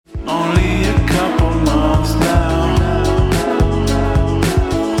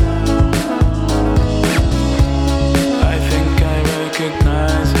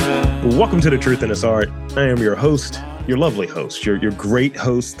Welcome to The Truth in This Art. I am your host, your lovely host, your great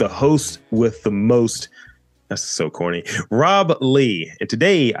host, the host with the most. That's so corny. Rob Lee. And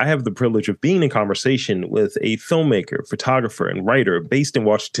today I have the privilege of being in conversation with a filmmaker, photographer, and writer based in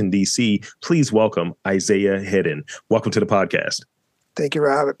Washington, D.C. Please welcome Isaiah Headen. Welcome to the podcast. Thank you,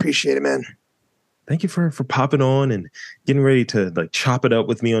 Rob. Appreciate it, man. Thank you for popping on and getting ready to chop it up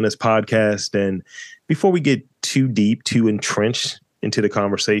with me on this podcast. And before we get too deep, too entrenched into the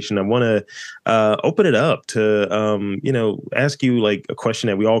conversation, I want to open it up to, ask you a question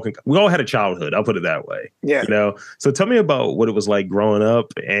that we all had a childhood. I'll put it that way. Yeah. So tell me about what it was like growing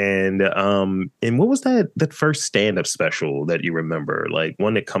up and what was that first stand-up special that you remember, like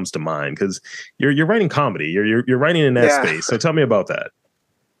one that comes to mind? Because you're writing comedy, you're writing in that space. So tell me about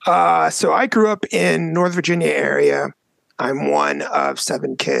that. So I grew up in North Virginia area. I'm one of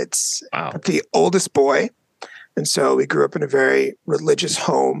 7 kids. Wow. I'm the oldest boy. And so we grew up in a very religious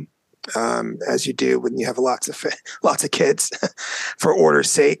home, as you do when you have lots of kids for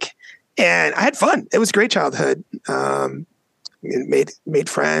order's sake. And I had fun. It was a great childhood. Made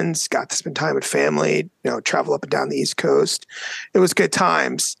friends, got to spend time with family, travel up and down the East Coast. It was good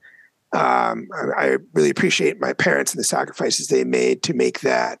times. I really appreciate my parents and the sacrifices they made to make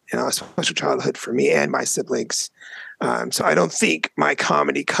that, a special childhood for me and my siblings. So I don't think my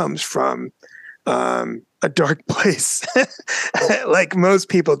comedy comes from a dark place like most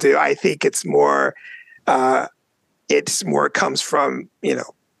people do. I think it's more comes from, the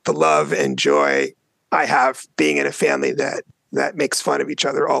love and joy I have being in a family that makes fun of each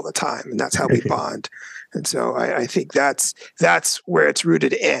other all the time. And that's how we bond. And so I think that's where it's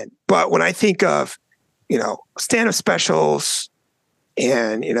rooted in. But when I think of, stand-up specials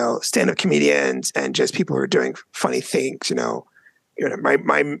and, stand-up comedians and just people who are doing funny things,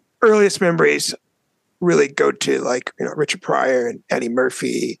 my earliest memories really go to Richard Pryor and Eddie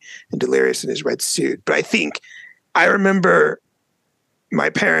Murphy and Delirious in his red suit. But I think I remember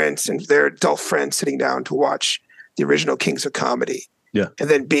my parents and their adult friends sitting down to watch the original Kings of Comedy. Yeah. And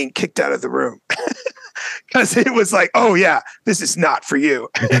then being kicked out of the room because it was like, oh yeah, this is not for you.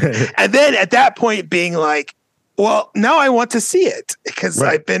 And then at that point being like, well, now I want to see it because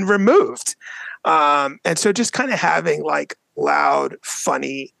I've been removed. And so just kind of having loud,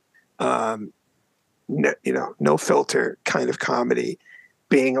 funny, no filter kind of comedy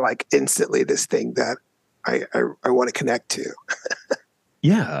being instantly this thing that I want to connect to.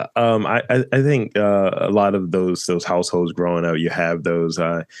 Yeah. I think a lot of those households growing up, you have those.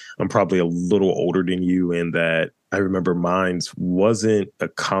 I'm probably a little older than you in that I remember mine's wasn't a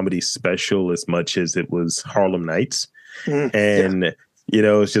comedy special as much as it was Harlem Nights. And,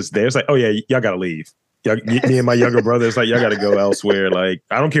 it's just there's like, oh, yeah, y'all got to leave. Me and my younger brother, it's like, y'all got to go elsewhere. Like,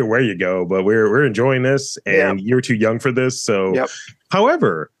 I don't care where you go, but we're enjoying this and you're too young for this. So,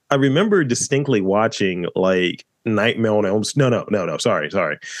 however, I remember distinctly watching Nightmare on Elm Street. No.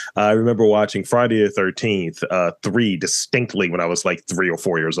 Sorry. I remember watching Friday the 13th, 3 distinctly when I was 3 or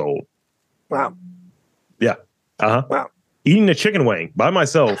 4 years old. Wow. Yeah. Uh-huh. Wow. Eating a chicken wing by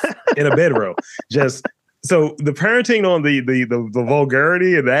myself in a bedroom. Just so the parenting on the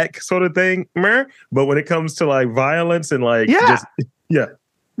vulgarity and that sort of thing, but when it comes to violence and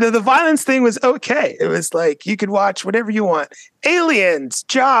The violence thing was okay. It was you could watch whatever you want. Aliens,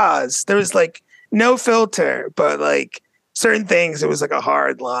 Jaws. There was no filter, but certain things, it was a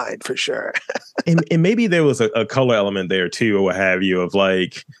hard line for sure. and maybe there was a color element there too, or what have you, of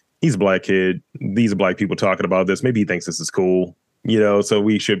he's a black kid. These are black people talking about this. Maybe he thinks this is cool, so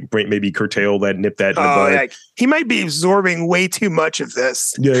we should maybe curtail that, nip that in the bud. Yeah. He might be absorbing way too much of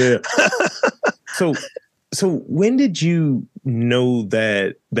this. Yeah. So when did you know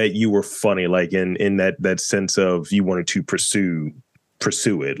that you were funny, in that sense of you wanted to pursue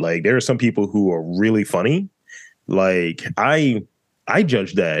it? There are some people who are really funny. I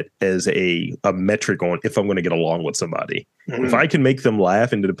judge that as a metric on if I'm going to get along with somebody. Mm-hmm. If I can make them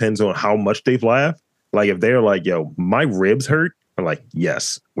laugh, and it depends on how much they've laughed. If they're yo, my ribs hurt, I'm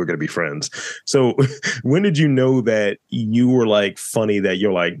yes, we're going to be friends. So when did you know that you were funny, that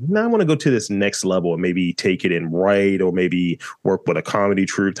you're I want to go to this next level and maybe take it and write or maybe work with a comedy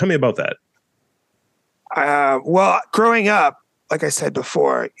troupe? Tell me about that. Well, growing up, like I said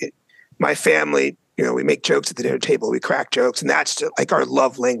before, my family, we make jokes at the dinner table, we crack jokes, and that's just our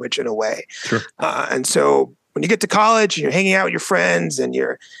love language in a way. Sure. And so when you get to college and you're hanging out with your friends and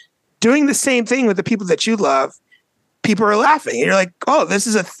you're doing the same thing with the people that you love, people are laughing. And you're oh, this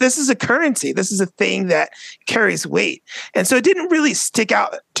is a currency. This is a thing that carries weight. And so it didn't really stick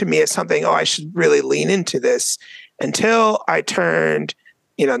out to me as something, I should really lean into this, until I turned,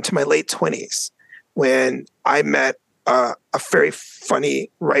 into my late 20s, when I met a very funny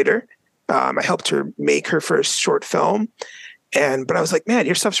writer I helped her make her first short film. But I was like, man,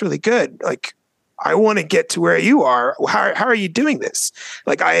 your stuff's really good. Like, I want to get to where you are. How are you doing this?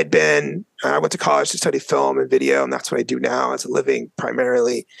 Like, I went to college to study film and video, and that's what I do now as a living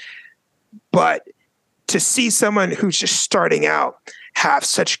primarily. But to see someone who's just starting out have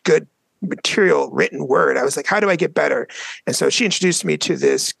such good material, written word, I was like, how do I get better? And so she introduced me to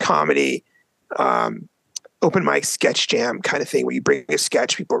this comedy, open mic sketch jam kind of thing where you bring a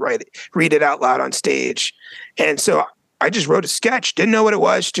sketch, people read it out loud on stage. And so I just wrote a sketch, didn't know what it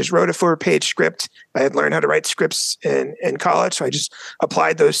was, just wrote a 4-page script. I had learned how to write scripts in college. So I just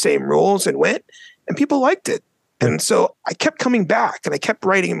applied those same rules and went, and people liked it. And so I kept coming back and I kept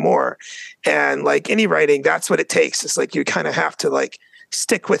writing more. And like any writing, that's what it takes. It's like you kind of have to like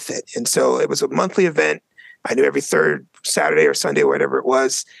stick with it. And so it was a monthly event. I knew every third Saturday or Sunday, or whatever it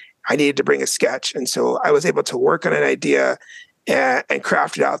was, I needed to bring a sketch. And so I was able to work on an idea and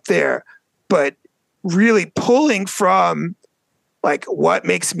craft it out there. But really pulling from like what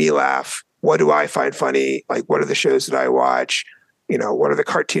makes me laugh, what do I find funny, like what are the shows that I watch, what are the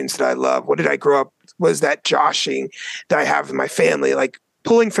cartoons that I love, what did I grow up, was that joshing that I have with my family, like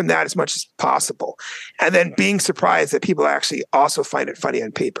pulling from that as much as possible, and then being surprised that people actually also find it funny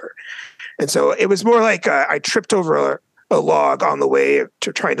on paper. And so it was more like I tripped over a log on the way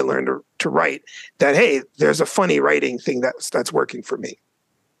to trying to learn to write, that hey, there's a funny writing thing that's working for me.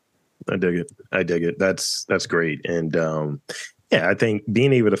 I dig it. That's great. And yeah, I think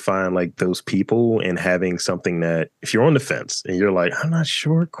being able to find like those people and having something that if you're on the fence and you're like, I'm not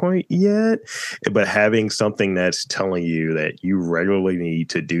sure quite yet, but having something that's telling you that you regularly need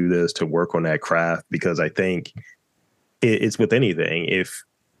to do this to work on that craft, because I think it's with anything. If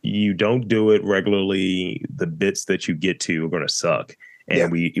you don't do it regularly, the bits that you get to are going to suck. And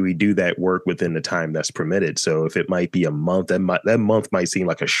we do that work within the time that's permitted. So if it might be a month, that month might seem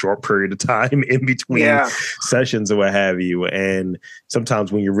like a short period of time in between sessions or what have you. And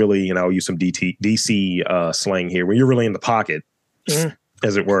sometimes when you're really, I'll use some DC slang here, when you're really in the pocket,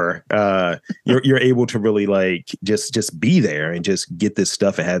 as it were, you're able to really like just be there and just get this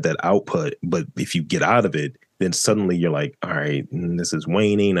stuff and have that output. But if you get out of it, then suddenly you're like, all right, this is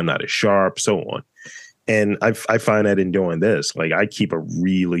waning. I'm not as sharp, so on. And I find that in doing this, like I keep a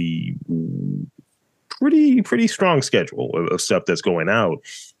really pretty strong schedule of stuff that's going out.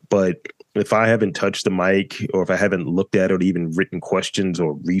 But if I haven't touched the mic, or if I haven't looked at it or even written questions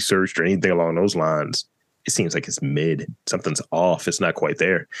or researched or anything along those lines, it seems like it's mid. Something's off. It's not quite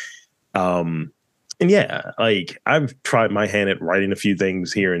there. And yeah, like I've tried my hand at writing a few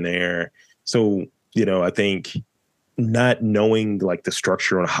things here and there. So, I think not knowing like the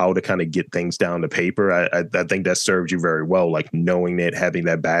structure on how to kind of get things down to paper, I think that served you very well, like knowing it, having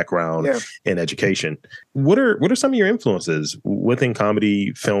that background in education. What are some of your influences within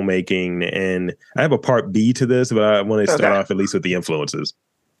comedy filmmaking? And I have a part B to this, but I want to start off at least with the influences.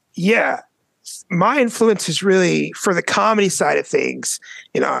 Yeah. My influence is really for the comedy side of things.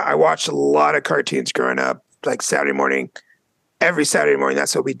 I watched a lot of cartoons growing up, like every Saturday morning,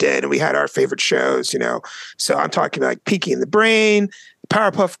 that's what we did. And we had our favorite shows, So I'm talking about like Pinky and the Brain,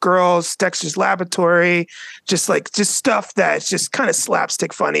 Powerpuff Girls, Dexter's Laboratory, just stuff that's just kind of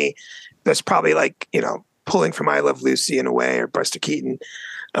slapstick funny. That's probably like, pulling from I Love Lucy in a way, or Buster Keaton.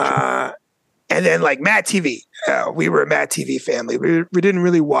 And then like Mad TV. We were a Mad TV family. We didn't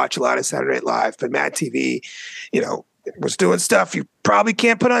really watch a lot of Saturday Night Live, but Mad TV, was doing stuff you probably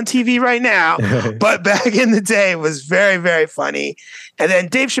can't put on TV right now, but back in the day it was very, very funny. And then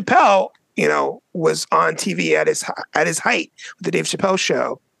Dave Chappelle, was on TV at his height with the Dave Chappelle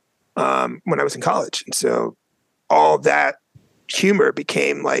Show when I was in college. And so all that humor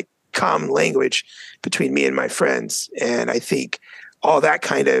became like common language between me and my friends. And I think all that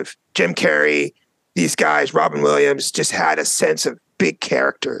kind of Jim Carrey, these guys, Robin Williams, just had a sense of big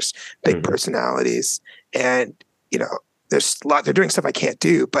characters, big personalities. And there's a lot, they're doing stuff I can't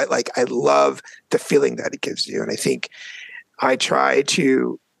do, but like, I love the feeling that it gives you. And I think I try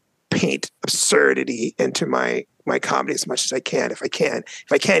to paint absurdity into my comedy as much as I can. If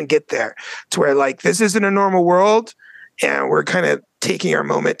I can get there to where like, this isn't a normal world and we're kind of taking our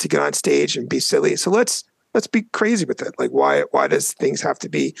moment to get on stage and be silly. So let's be crazy with it. Like, why does things have to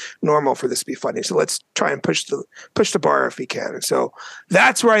be normal for this to be funny? So let's try and push the bar if we can. And so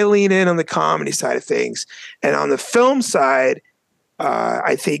that's where I lean in on the comedy side of things. And on the film side,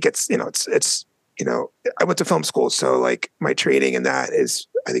 I think it's I went to film school. So like my training in that is,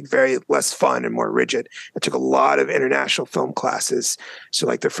 I think, very less fun and more rigid. I took a lot of international film classes. So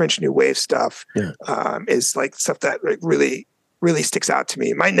like the French New Wave stuff is like stuff that really, really sticks out to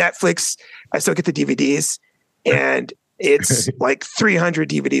me. My Netflix, I still get the DVDs, and It's like 300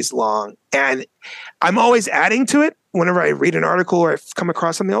 DVDs long. And I'm always adding to it whenever I read an article or I've come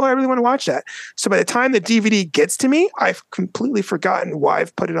across something. Oh, I really want to watch that. So by the time the DVD gets to me, I've completely forgotten why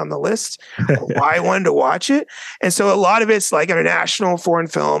I've put it on the list or why I wanted to watch it. And so a lot of it's like international foreign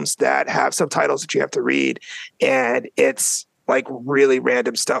films that have subtitles that you have to read. And it's like really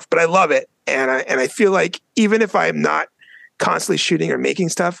random stuff, but I love it. And I feel like even if I'm not constantly shooting or making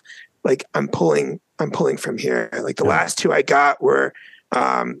stuff, like I'm pulling from here. Like the last two I got were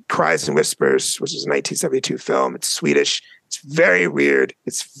Cries and Whispers, which is a 1972 film. It's Swedish. It's very weird.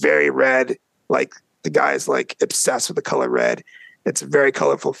 It's very red. Like the guy's like obsessed with the color red. It's a very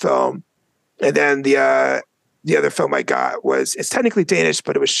colorful film. And then the other film I got it's technically Danish,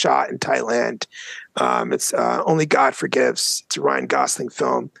 but it was shot in Thailand. It's Only God Forgives. It's a Ryan Gosling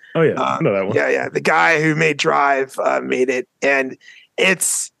film. Oh yeah, I know that one. Yeah. The guy who made Drive made it, and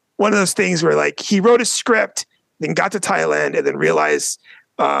it's one of those things where like he wrote a script, then got to Thailand, and then realized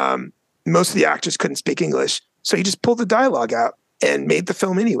most of the actors couldn't speak English, so he just pulled the dialogue out and made the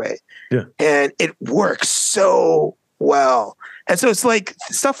film anyway. Yeah, and it works so well. And so it's like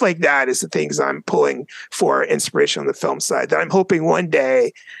stuff like that is the things I'm pulling for inspiration on the film side that I'm hoping one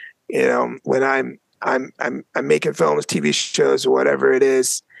day, you know, when I'm making films, TV shows, or whatever it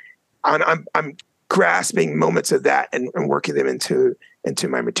is, I'm grasping moments of that and working them into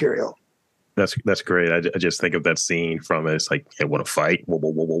my material. That's great. I just think of that scene from it. It's like, hey, want to fight? Whoa, whoa,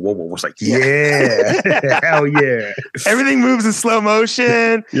 whoa, whoa, whoa. It's like, yeah, hell yeah. Everything moves in slow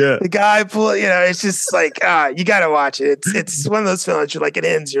motion. Yeah. The guy it's just like, you got to watch it. It's one of those films. You're like, it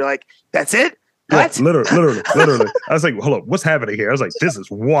ends. You're like, that's it? What? Yeah, literally. I was like, hold up, what's happening here? I was like, this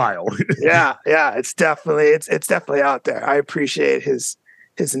is wild. Yeah. It's definitely out there. I appreciate his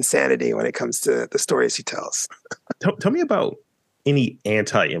insanity when it comes to the stories he tells. Tell me about any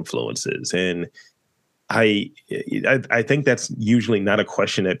anti-influences. And I think that's usually not a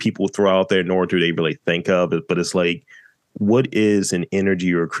question that people throw out there, nor do they really think of it. But it's like, what is an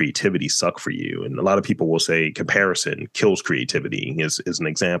energy or creativity suck for you? And a lot of people will say comparison kills creativity is an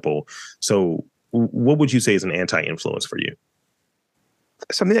example. So what would you say is an anti-influence for you?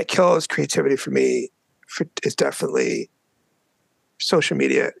 Something that kills creativity for me is definitely social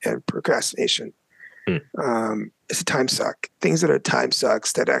media and procrastination. It's a time suck. Things that are time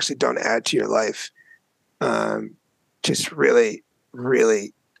sucks that actually don't add to your life just really,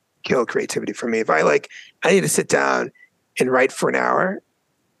 really kill creativity for me. If I need to sit down and write for an hour,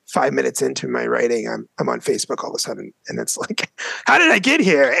 5 minutes into my writing, I'm on Facebook all of a sudden. And it's like, how did I get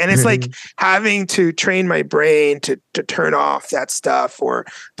here? And it's like having to train my brain to turn off that stuff or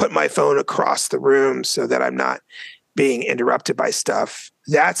put my phone across the room so that I'm not being interrupted by stuff.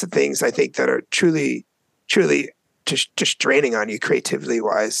 That's the things I think that are truly just draining on you creativity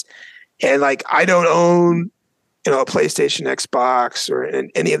wise. And like, I don't own, a PlayStation, Xbox, or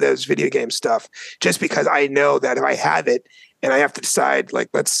any of those video game stuff, just because I know that if I have it and I have to decide, like,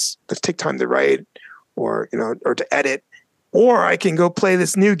 let's take time to write or to edit, or I can go play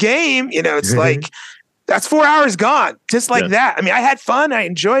this new game, it's like, that's 4 hours gone just like that. I mean, I had fun. I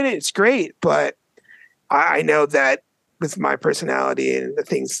enjoyed it. It's great. But I know that with my personality and the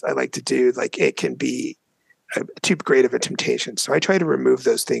things I like to do, like, it can be too great of a temptation. So I try to remove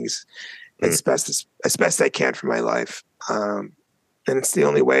those things as best I can from my life. And it's the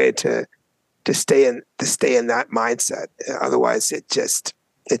only way to stay in that mindset. Otherwise it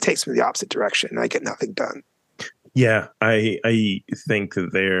takes me the opposite direction and I get nothing done. Yeah, I think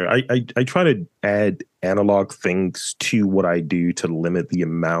that I try to add analog things to what I do to limit the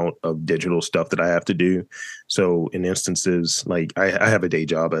amount of digital stuff that I have to do. So in instances, like I have a day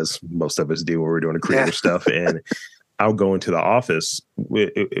job, as most of us do, where we're doing creative stuff, and I'll go into the office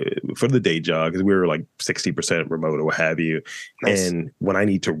for the day job because we were like 60% remote or what have you. Nice. And when I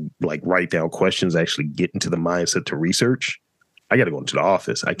need to like write down questions, actually get into the mindset to research, I got to go into the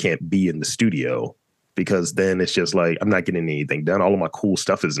office. I can't be in the studio, because then it's just like, I'm not getting anything done. All of my cool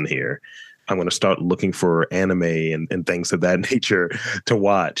stuff is in here. I'm going to start looking for anime and things of that nature to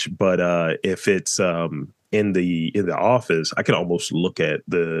watch. But if it's in the office, I can almost look at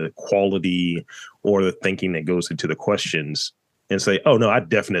the quality or the thinking that goes into the questions and say, oh, no, I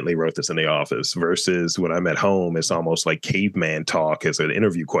definitely wrote this in the office, versus when I'm at home, it's almost like caveman talk as an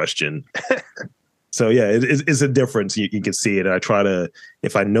interview question. So, yeah, it's a difference. You can see it. And I try to,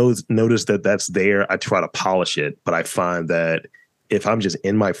 if I notice that that's there, I try to polish it. But I find that if I'm just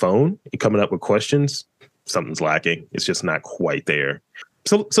in my phone and coming up with questions, something's lacking. It's just not quite there.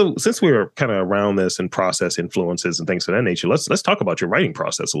 So since we're kind of around this and process influences and things of that nature, let's talk about your writing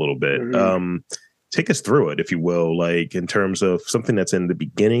process a little bit. Mm-hmm. take us through it, if you will, like in terms of something that's in the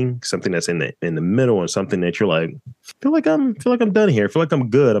beginning, something that's in the middle, and something that you're like, feel like I'm done here. I feel like I'm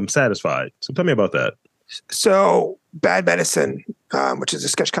good. I'm satisfied. So tell me about that. So Bad Medicine, which is a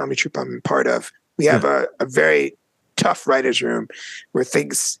sketch comedy troupe I'm part of, we have a very tough writer's room where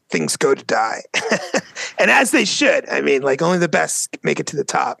things go to die. And as they should. I mean, like only the best make it to the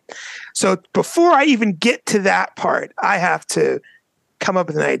top. So before I even get to that part, I have to come up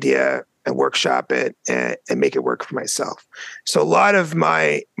with an idea and workshop it and make it work for myself. So a lot of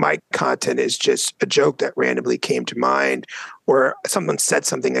my content is just a joke that randomly came to mind, or someone said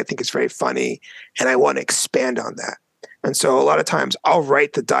something I think is very funny and I want to expand on that. And so a lot of times I'll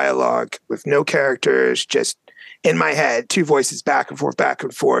write the dialogue with no characters, just in my head, two voices back and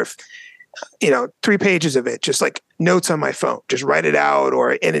forth, 3 pages of it, just like notes on my phone, just write it out,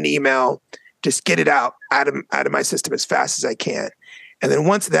 or in an email, just get it out of my system as fast as I can. And then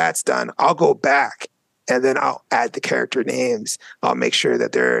once that's done, I'll go back and then I'll add the character names. I'll make sure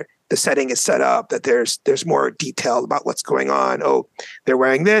that the setting is set up, that there's more detail about what's going on. Oh, they're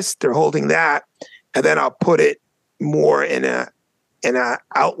wearing this, they're holding that. And then I'll put it more in a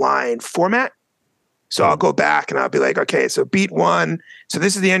outline format. So I'll go back and I'll be like, okay, so beat 1. So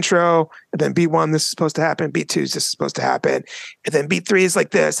this is the intro. And then beat 1, this is supposed to happen. Beat 2, this is supposed to happen. And then beat 3 is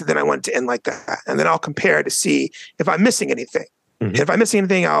like this. And then I want it to end like that. And then I'll compare to see if I'm missing anything. Mm-hmm. If I'm missing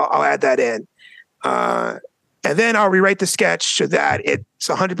anything, I'll add that in. And then I'll rewrite the sketch so that it's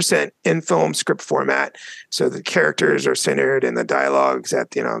 100% in film script format. So the characters are centered and the dialogue's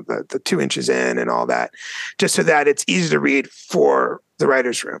at, the 2 inches in and all that, just so that it's easy to read for the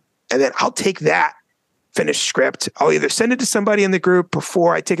writer's room. And then I'll take that finished script. I'll either send it to somebody in the group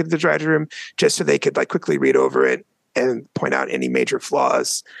before I take it to the writer's room, just so they could like quickly read over it and point out any major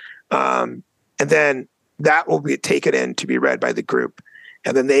flaws. And then that will be taken in to be read by the group.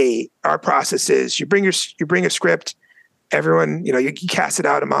 And then our process is you bring a script, everyone, you cast it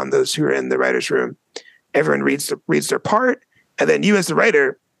out among those who are in the writer's room. Everyone reads their part. And then you as the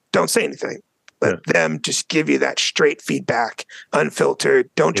writer, don't say anything. Let them just give you that straight feedback,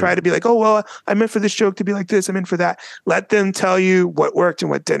 unfiltered. Don't try to be like, oh, well, I meant for this joke to be like this. I'm in for that. Let them tell you what worked and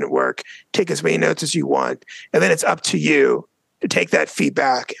what didn't work. Take as many notes as you want. And then it's up to you to take that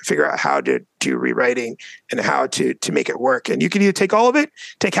feedback and figure out how to do rewriting and how to make it work. And you can either take all of it,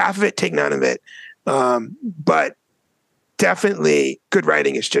 take half of it, take none of it. But definitely good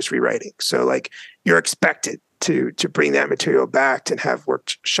writing is just rewriting. So like you're expected to bring that material back and have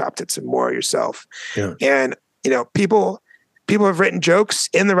workshopped it some more yourself. Yeah. And, people have written jokes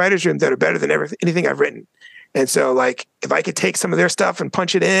in the writer's room that are better than anything I've written. And so like, if I could take some of their stuff and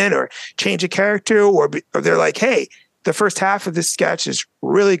punch it in or change a character or they're like, hey, the first half of this sketch is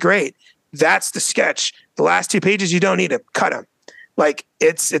really great. That's the sketch. The last 2 pages, you don't need to cut them. Like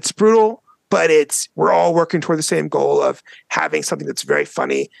it's brutal, but we're all working toward the same goal of having something that's very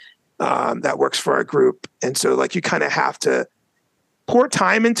funny, that works for our group. And so like you kind of have to pour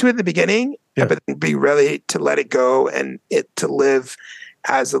time into it in the beginning, but then be ready to let it go and it to live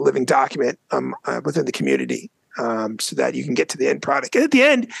as a living document within the community, so that you can get to the end product. And at the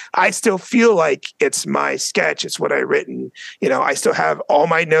end, I still feel like it's my sketch. It's what I've written. I still have all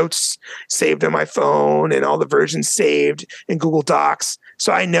my notes saved on my phone and all the versions saved in Google Docs.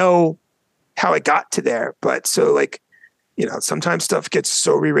 So I know how it got to there. But so like, sometimes stuff gets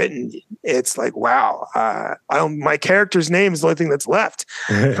so rewritten. It's like, wow, my character's name is the only thing that's left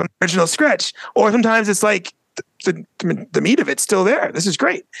from the original sketch. Or sometimes it's like the meat of it's still there. This is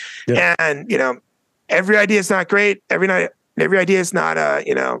great. Yeah. And, every idea is not great. Every idea is not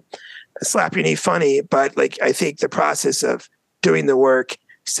a slap your knee funny. But like, I think the process of doing the work,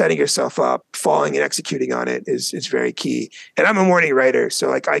 setting yourself up, falling and executing on it is very key. And I'm a morning writer. So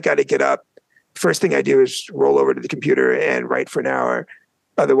like, I got to get up. First thing I do is roll over to the computer and write for an hour.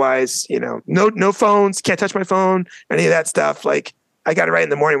 Otherwise, no phones, can't touch my phone, any of that stuff. Like I got to write in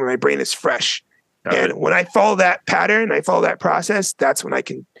the morning when my brain is fresh. And when I follow that pattern, I follow that process, that's when I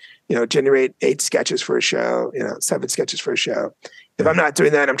can, generate 8 sketches for a show, 7 sketches for a show. If I'm not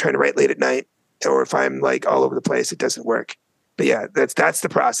doing that, I'm trying to write late at night, or if I'm like all over the place, it doesn't work. But yeah, that's the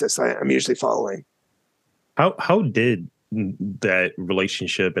process I'm usually following. How did that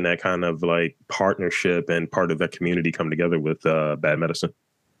relationship and that kind of like partnership and part of that community come together with Bad Medicine?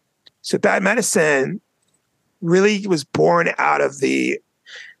 So Bad Medicine really was born out of the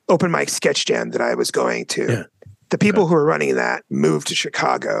open mic sketch jam that I was going to. Yeah. The people who were running that moved to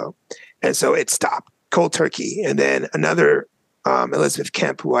Chicago. And so it stopped cold turkey. And then another Elizabeth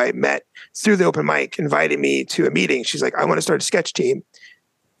Kemp, who I met through the open mic, invited me to a meeting. She's like, I want to start a sketch team.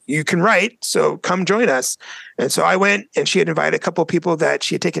 you can write, so come join us. And so I went, and she had invited a couple of people that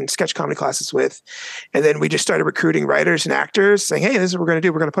she had taken sketch comedy classes with. And then we just started recruiting writers and actors, saying, hey, this is what we're going to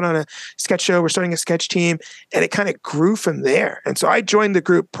do. We're going to put on a sketch show. We're starting a sketch team. And it kind of grew from there. And so I joined the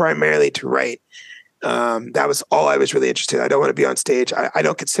group primarily to write. That was all I was really interested in. I don't want to be on stage. I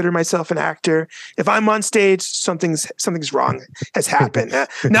don't consider myself an actor. If I'm on stage, something's wrong has happened.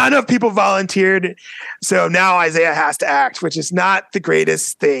 Not enough people volunteered. So now Isaiah has to act, which is not the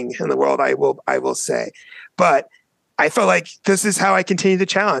greatest thing in the world, I will say. But I felt like this is how I continue the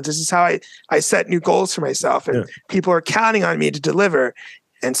challenge. This is how I set new goals for myself, and people are counting on me to deliver.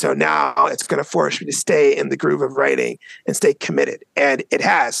 And so now it's going to force me to stay in the groove of writing and stay committed. And it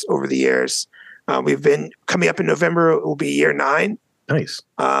has over the years. We've been coming up in November. It will be year 9. Nice.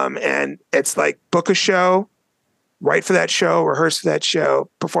 And it's like book a show, write for that show, rehearse for that show,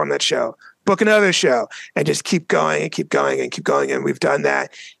 perform that show, book another show, and just keep going and keep going and keep going. And we've done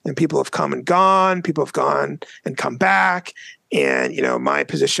that. And people have come and gone. People have gone and come back. And, my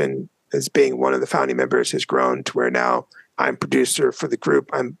position as being one of the founding members has grown to where now I'm producer for the group.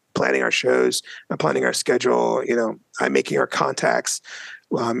 I'm planning our shows. I'm planning our schedule. I'm making our contacts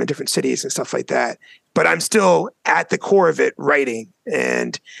in different cities and stuff like that. But I'm still at the core of it, writing.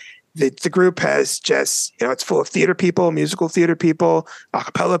 And the group has just, it's full of theater people, musical theater people, a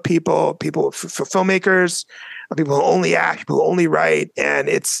cappella people, people for filmmakers, people who only act, people who only write. And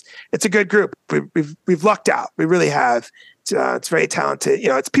it's a good group. We've lucked out. We really have. It's very talented.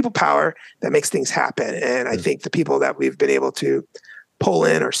 It's people power that makes things happen. And I think the people that we've been able to pull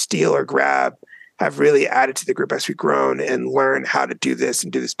in or steal or grab have really added to the group as we've grown and learn how to do this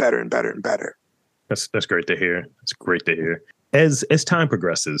and do this better and better and better. That's great to hear. It's great to hear. As time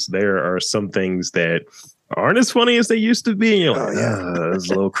progresses, there are some things that aren't as funny as they used to be. You're like, it's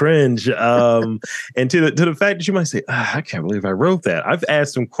a little cringe. And to the fact that you might say, I can't believe I wrote that. I've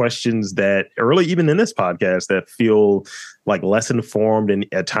asked some questions that early, even in this podcast, that feel like less informed and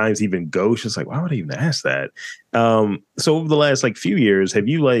at times even gauche. It's like, why would I even ask that? So over the last few years, have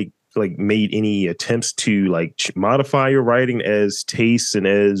you made any attempts to modify your writing as tastes and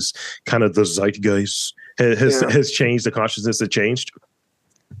as kind of the zeitgeist has changed, the consciousness has changed?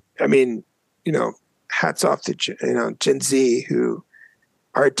 I mean, hats off to Gen Z, who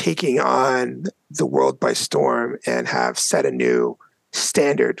are taking on the world by storm and have set a new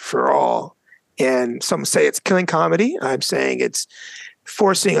standard for all. And some say it's killing comedy. I'm saying it's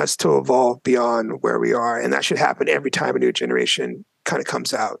forcing us to evolve beyond where we are. And that should happen every time a new generation kind of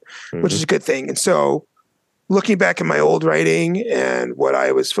comes out, which is a good thing. And so looking back at my old writing and what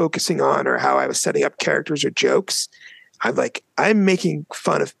I was focusing on or how I was setting up characters or jokes, I'm making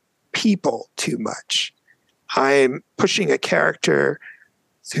fun of people too much. I'm pushing a character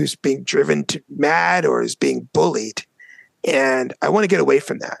who's being driven to mad or is being bullied. And I want to get away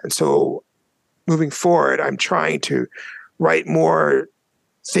from that. And so moving forward, I'm trying to write more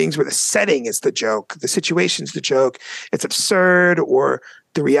things where the setting is the joke, the situation's the joke, it's absurd, or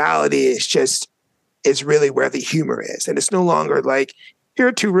the reality is really where the humor is. And it's no longer like, here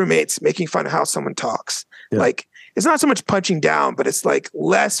are two roommates making fun of how someone talks. Yeah. It's not so much punching down, but it's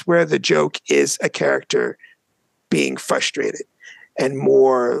less where the joke is a character being frustrated and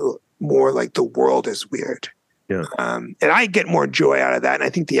more like the world is weird. Yeah. And I get more joy out of that. And I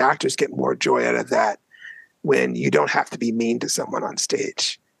think the actors get more joy out of that when you don't have to be mean to someone on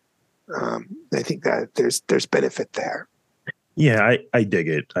stage. I think that there's benefit there. Yeah, I dig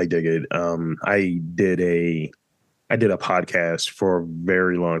it. I dig it. I did a podcast for a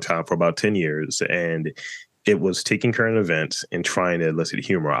very long time, for about 10 years, and it was taking current events and trying to elicit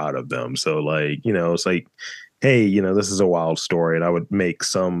humor out of them. So it's like, hey, this is a wild story. And I would make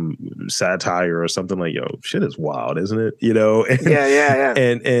some satire or something like, yo, shit is wild, isn't it? And, yeah.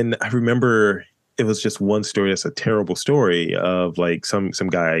 And I remember it was just one story that's a terrible story of some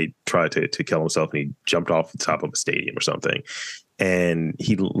guy tried to kill himself and he jumped off the top of a stadium or something. And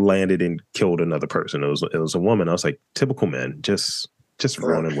he landed and killed another person. It was a woman. I was like, typical men, just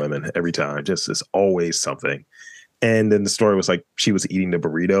ruining women every time. Just it's always something. And then the story was she was eating the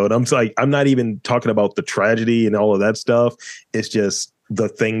burrito. And I'm like, I'm not even talking about the tragedy and all of that stuff. It's just the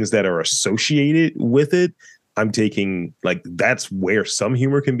things that are associated with it. I'm taking that's where some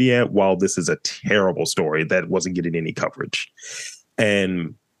humor can be at, while this is a terrible story that wasn't getting any coverage.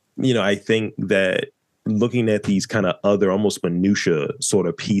 And, I think that looking at these kind of other almost minutia sort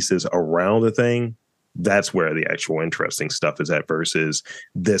of pieces around the thing, that's where the actual interesting stuff is at versus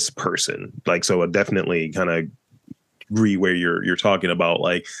this person. So I definitely kind of agree where you're talking about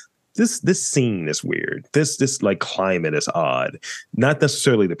this scene is weird. This climate is odd, not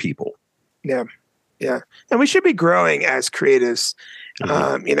necessarily the people. Yeah. Yeah. And we should be growing as creatives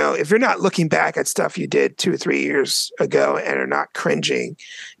Mm-hmm. If you're not looking back at stuff you did 2 or 3 years ago and are not cringing,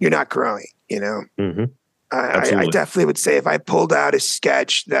 you're not growing. Mm-hmm. I Absolutely. definitely would say if I pulled out a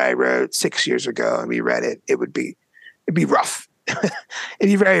sketch that I wrote 6 years ago and we read it, it'd be rough. It'd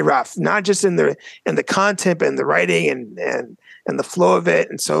be very rough, not just in the content, but in the writing and the flow of it.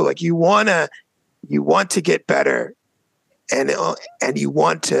 And so like you want to get better, and you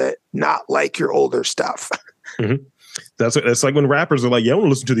want to not like your older stuff. Mm-hmm. That's like when rappers are like, "Yeah, I want to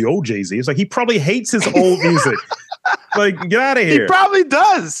listen to the old Jay-Z." It's like he probably hates his old music. Like, get out of here. He probably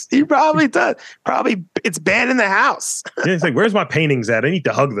does. Probably it's banned in the house. Yeah, it's like, where's my paintings at? I need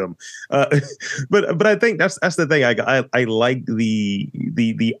to hug them. But I think that's the thing. I like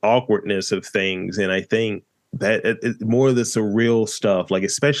the awkwardness of things, and I think that it more of the surreal stuff, like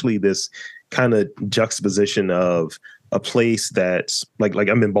especially this kind of juxtaposition of a place that's like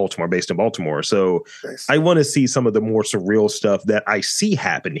I'm in Baltimore, based in Baltimore. So Nice. I want to see some of the more surreal stuff that I see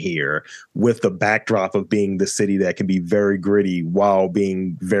happen here with the backdrop of being the city that can be very gritty while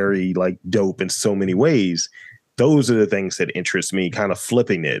being very like dope in so many ways. Those are the things that interest me, kind of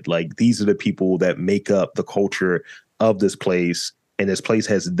flipping it. Like these are the people that make up the culture of this place. And this place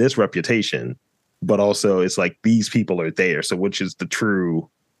has this reputation, but also it's like these people are there. So which is the true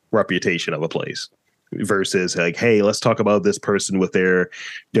reputation of a place? Versus like, hey, let's talk about this person with their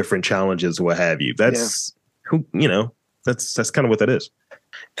different challenges, what have you. That's who, that's kind of what that is.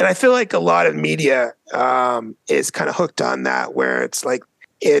 And I feel like a lot of media is kind of hooked on that, where it's like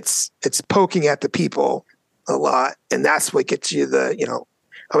it's poking at the people a lot, and that's what gets you I'm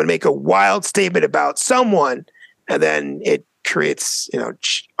going to make a wild statement about someone, and then it creates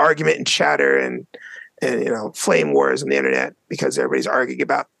argument and chatter and flame wars on the internet because everybody's arguing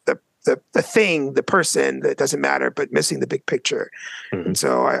about the thing, the person that doesn't matter, but missing the big picture. Mm-hmm. And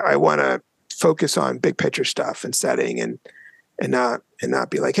so I want to focus on big picture stuff and setting and not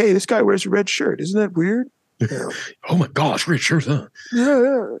be like, hey, this guy wears a red shirt. Isn't that weird? Oh my gosh, red shirts, huh?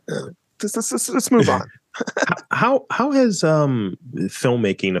 Yeah. Let's move on. How has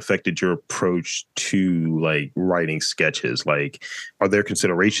filmmaking affected your approach to like writing sketches? Like, are there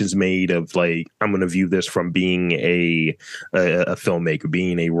considerations made of like, I'm going to view this from being a filmmaker,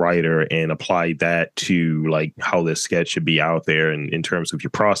 being a writer, and apply that to like how this sketch should be out there in terms of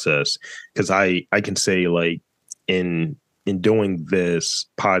your process? Because I can say like in doing this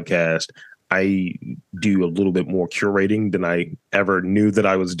podcast, I do a little bit more curating than I ever knew that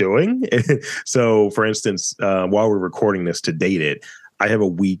I was doing. So, for instance, while we're recording this to date it, I have a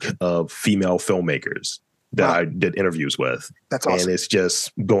week of female filmmakers that I did interviews with. That's awesome. And it's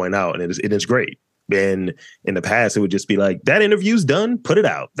just going out, and it is great. And in the past, it would just be like, that interview's done, put it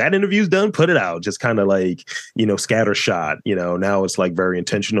out. That interview's done, put it out. Just kind of like, scatter shot. Now it's like very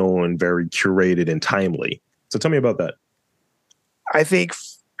intentional and very curated and timely. So tell me about that. I think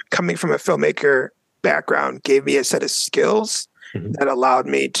coming from a filmmaker background gave me a set of skills that allowed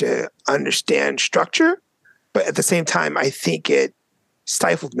me to understand structure. But at the same time, I think it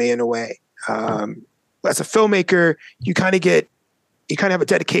stifled me in a way. As a filmmaker, you kind of have a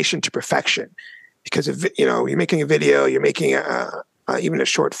dedication to perfection because if, you're making a video, you're making even a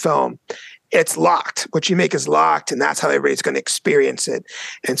short film, it's locked. What you make is locked, and that's how everybody's going to experience it.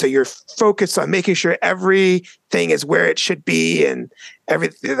 And so you're focused on making sure everything is where it should be, and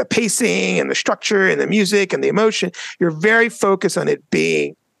the pacing and the structure and the music and the emotion. You're very focused on it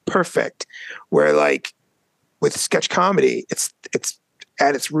being perfect. Where like with sketch comedy, it's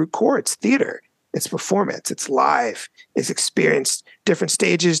at its root core, it's theater. It's performance, it's live, it's experienced, different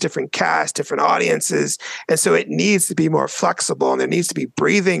stages, different casts, different audiences. And so it needs to be more flexible, and there needs to be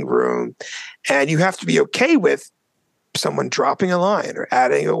breathing room. And you have to be okay with someone dropping a line or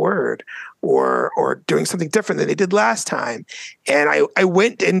adding a word or doing something different than they did last time. And I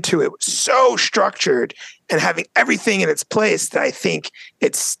went into it so structured and having everything in its place that I think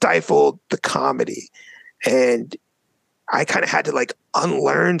it stifled the comedy. And I kind of had to like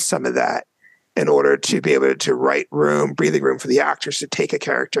unlearn some of that in order to be able to write breathing room for the actors to take a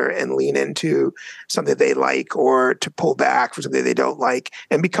character and lean into something they like, or to pull back for something they don't like,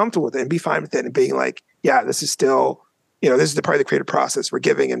 and be comfortable with it and be fine with it, and being like, yeah, this is still, this is the part of the creative process. We're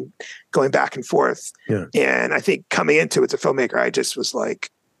giving and going back and forth. Yeah. And I think coming into it as a filmmaker, I just was like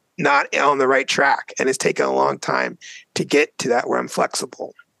not on the right track, and it's taken a long time to get to that where I'm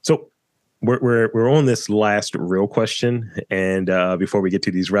flexible. So we're on this last real question, and before we get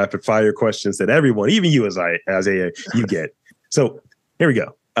to these rapid fire questions that everyone, even you, Isaiah, you get. So here we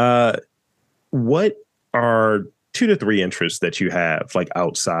go. What are 2 to 3 interests that you have, like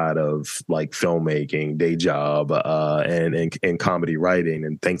outside of like filmmaking, day job, and comedy writing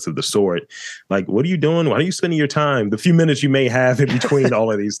and things of the sort. Like, what are you doing? Why are you spending your time, the few minutes you may have in between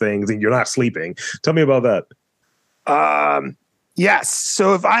all of these things, and you're not sleeping? Tell me about that. Yes.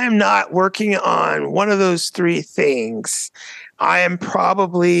 So if I am not working on one of those 3 things, I am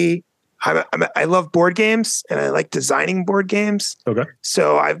probably, I love board games and I like designing board games. Okay.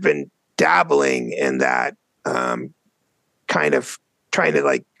 So I've been dabbling in that, kind of trying to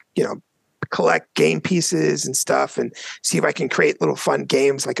like, collect game pieces and stuff and see if I can create little fun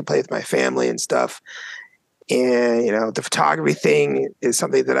games I can play with my family and stuff. And, the photography thing is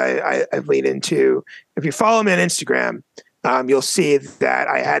something that I've leaned into. If you follow me on Instagram, you'll see that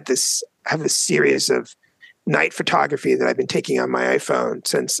I have this series of night photography that I've been taking on my iPhone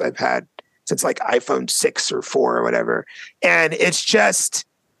since like iPhone 6 or 4 or whatever. And it's just,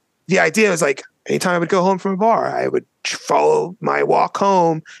 the idea was like, anytime I would go home from a bar, I would follow my walk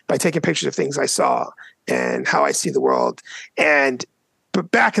home by taking pictures of things I saw and how I see the world. But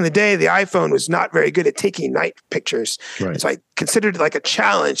back in the day, the iPhone was not very good at taking night pictures. Right. So I considered it like a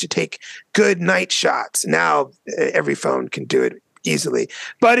challenge to take good night shots. Now every phone can do it easily,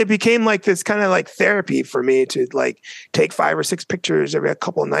 but it became like this kind of like therapy for me to like take 5 or 6 pictures every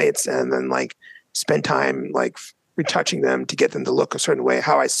couple of nights and then like spend time like retouching them to get them to look a certain way,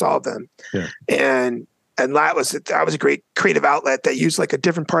 how I saw them. Yeah. And that was a great creative outlet that used like a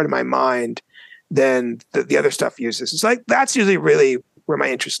different part of my mind than the other stuff uses. It's like, that's usually really where my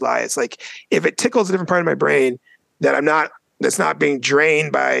interests lie. It's like, if it tickles a different part of my brain that's not being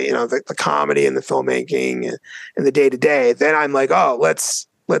drained by, the comedy and the filmmaking and the day to day, then I'm like, oh, let's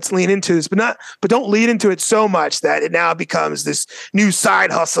lean into this, but don't lean into it so much that it now becomes this new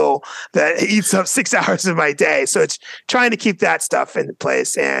side hustle that eats up 6 hours of my day. So it's trying to keep that stuff in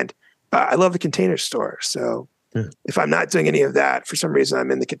place. And I love the Container Store. So if I'm not doing any of that, for some reason,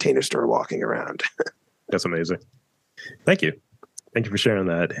 I'm in the Container Store walking around. That's amazing. Thank you. Thank you for sharing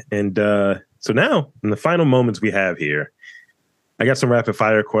that. And so now, in the final moments we have here, I got some rapid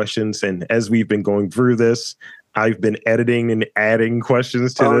fire questions. And as we've been going through this, I've been editing and adding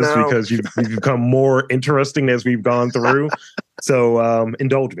questions to this because you've become more interesting as we've gone through. So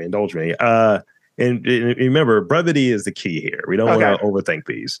indulge me. And remember, brevity is the key here. We don't want to overthink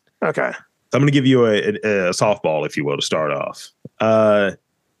these. Okay. So I'm going to give you a softball, if you will, to start off.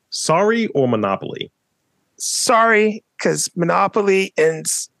 Sorry or Monopoly? Sorry, because Monopoly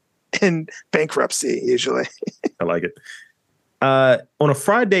ends in bankruptcy usually. I like it. On a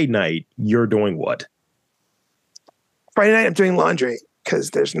Friday night, you're doing what? Friday night, I'm doing laundry because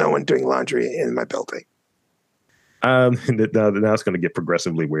there's no one doing laundry in my building. Now it's going to get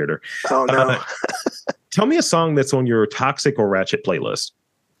progressively weirder. Oh, no. Tell me a song that's on your Toxic or Ratchet playlist.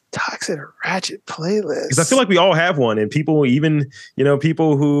 Toxic or Ratchet playlist? Because I feel like we all have one, and people, even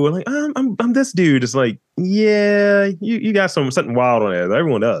people who are like, I'm this dude. It's like, yeah, you got something wild on there.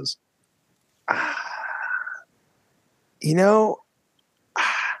 Everyone does.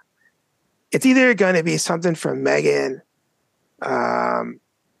 It's either going to be something from Megan or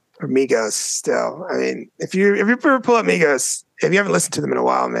Migos still. I mean, if you ever pull up Migos, if you haven't listened to them in a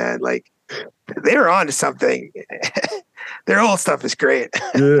while, man, like they were on to something. Their old stuff is great.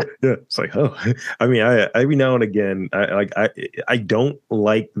 Yeah. It's like, oh, I mean, I every now and again, I don't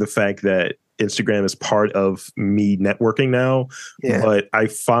like the fact that Instagram is part of me networking now, but I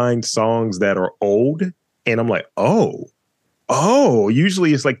find songs that are old and I'm like, oh,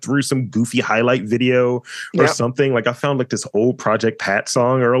 usually it's like through some goofy highlight video or something. Like I found like this old Project Pat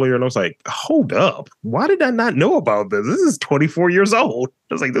song earlier and I was like, hold up. Why did I not know about this? This is 24 years old.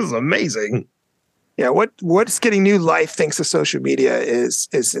 I was like, this is amazing. Yeah. What's getting new life thanks to social media is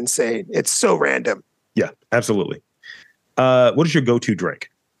insane. It's so random. Yeah, absolutely. What is your go-to drink?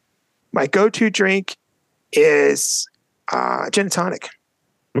 My go-to drink is gin and tonic.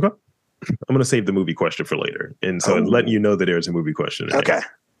 Okay. I'm going to save the movie question for later. And so letting you know that there's a movie question. Okay.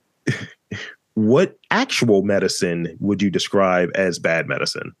 What actual medicine would you describe as bad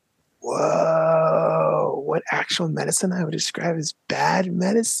medicine? Whoa. What actual medicine I would describe as bad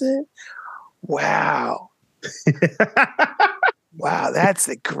medicine? Wow. Wow. That's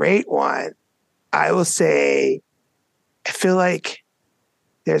a great one. I will say, I feel like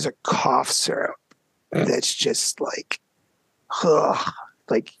there's a cough syrup that's just like,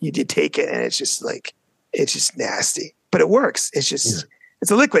 like you did take it and it's just nasty, but it works. It's just,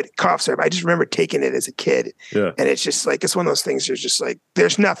 it's a liquid cough syrup. I just remember taking it as a kid and it's just like, it's one of those things you're just like,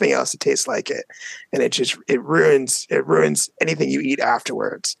 there's nothing else that tastes like it. And it ruins anything you eat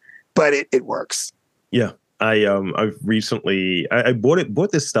afterwards, but it works. Yeah. I've recently I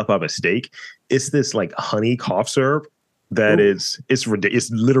bought this stuff off a steak. It's this like honey cough syrup that Ooh.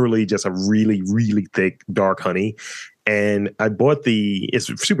 it's literally just a really, really thick, dark honey. And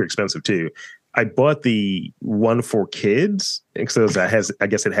it's super expensive too. I bought the one for kids because I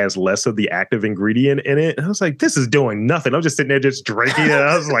guess it has less of the active ingredient in it. And I was like, this is doing nothing. I'm just sitting there just drinking it.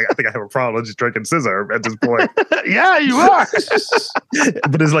 I was like, I think I have a problem just drinking scissor at this point. Yeah, you are.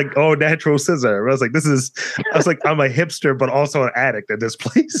 But it's like, oh, natural scissor. I was like, I'm a hipster, but also an addict at this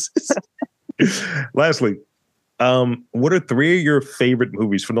place. Lastly, what are 3 of your favorite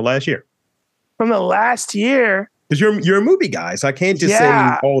movies from the last year? From the last year? Because you're a movie guy, so I can't just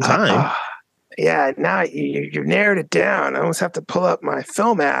say all time. Yeah, now you've narrowed it down. I almost have to pull up my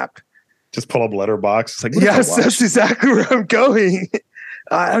film app. Just pull up Letterboxd. It's like, yes, that's exactly where I'm going.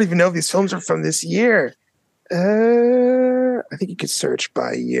 I don't even know if these films are from this year. I think you could search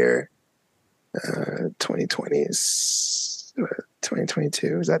by year. 2020 is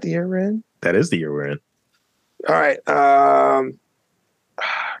 2022. Is that the year we're in? That is the year we're in. All right.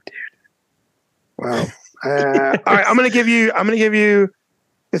 Dude. Wow. All right. I'm gonna give you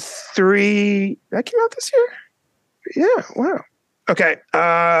the 3 that came out this year. Yeah. Wow. Okay.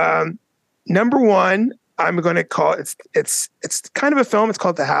 Number 1, I'm going to call it's kind of a film. It's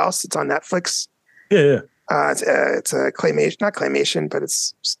called The House. It's on Netflix. Yeah. It's a claymation, not claymation, but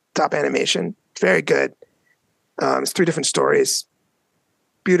it's stop animation. It's very good. It's 3 different stories,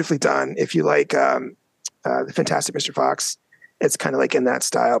 beautifully done. If you like the Fantastic Mr. Fox, it's kind of like in that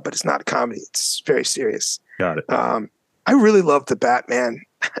style, but it's not a comedy. It's very serious. Got it. I really love the Batman.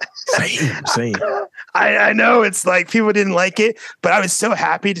 Same. I know it's like people didn't like it, but I was so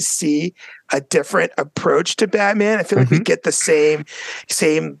happy to see a different approach to Batman. I feel like we get the same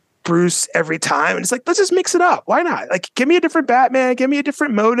Bruce every time. And it's like, let's just mix it up. Why not? Like, give me a different Batman, give me a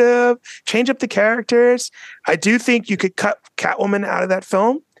different motive, change up the characters. I do think you could cut Catwoman out of that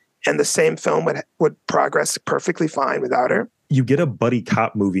film and the same film would progress perfectly fine without her. You get a buddy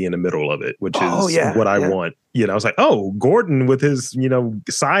cop movie in the middle of it, which is what I want. I was like, oh, Gordon with his,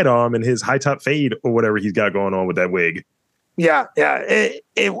 sidearm and his high top fade or whatever he's got going on with that wig. Yeah.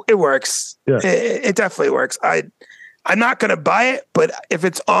 It works. Yeah. It definitely works. I'm not going to buy it, but if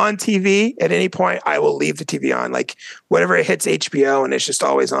it's on TV at any point, I will leave the TV on. Like whenever it hits HBO and it's just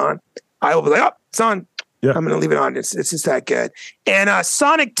always on, I will be like, oh, it's on. Yeah. I'm going to leave it on. It's just that good. And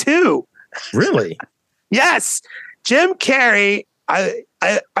Sonic 2. Really? Yes. Jim Carrey,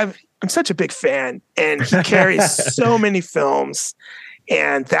 I'm such a big fan, and he carries so many films.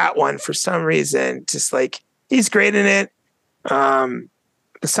 And that one, for some reason, just like he's great in it. The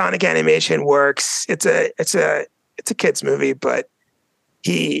Sonic animation works. It's a kid's movie, but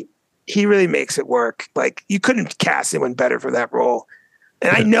he really makes it work. Like you couldn't cast anyone better for that role.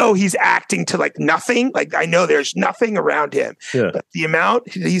 And I know he's acting to like nothing. Like I know there's nothing around him. Yeah. But the amount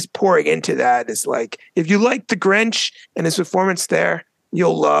he's pouring into that is like, if you like The Grinch and his performance there,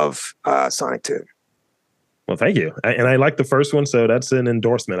 you'll love Sonic 2. Well, thank you. And I like the first one, so that's an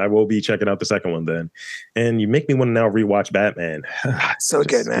endorsement. I will be checking out the second one then. And you make me want to now rewatch Batman. So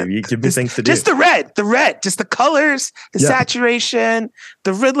good, man. You give me things to do. Just the red, just the colors, the saturation,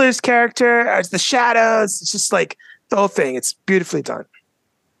 the Riddler's character, the shadows. It's just like the whole thing. It's beautifully done.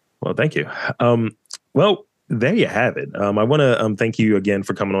 Well, thank you. Well, there you have it. I want to thank you again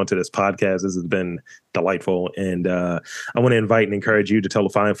for coming on to this podcast. This has been delightful. And I want to invite and encourage you to tell the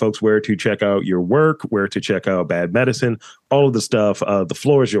fine folks where to check out your work, where to check out Bad Medicine, all of the stuff. The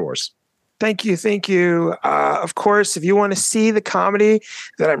floor is yours. Thank you. Of course, if you want to see the comedy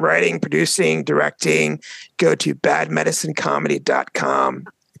that I'm writing, producing, directing, go to badmedicinecomedy.com.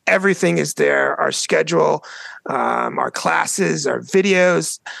 Everything is there. Our schedule, our classes, our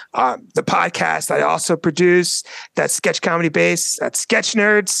videos, the podcast I also produce, that sketch comedy base, that Sketch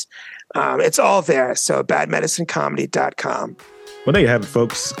Nerds. It's all there. So badmedicinecomedy.com. Well, there you have it,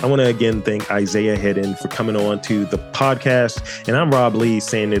 folks. I want to again thank Isaiah Headen for coming on to the podcast. And I'm Rob Lee,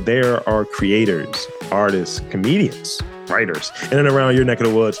 saying that there are creators, artists, comedians, writers, and then around your neck of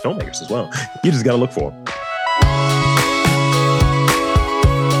the woods, filmmakers as well. You just got to look for them.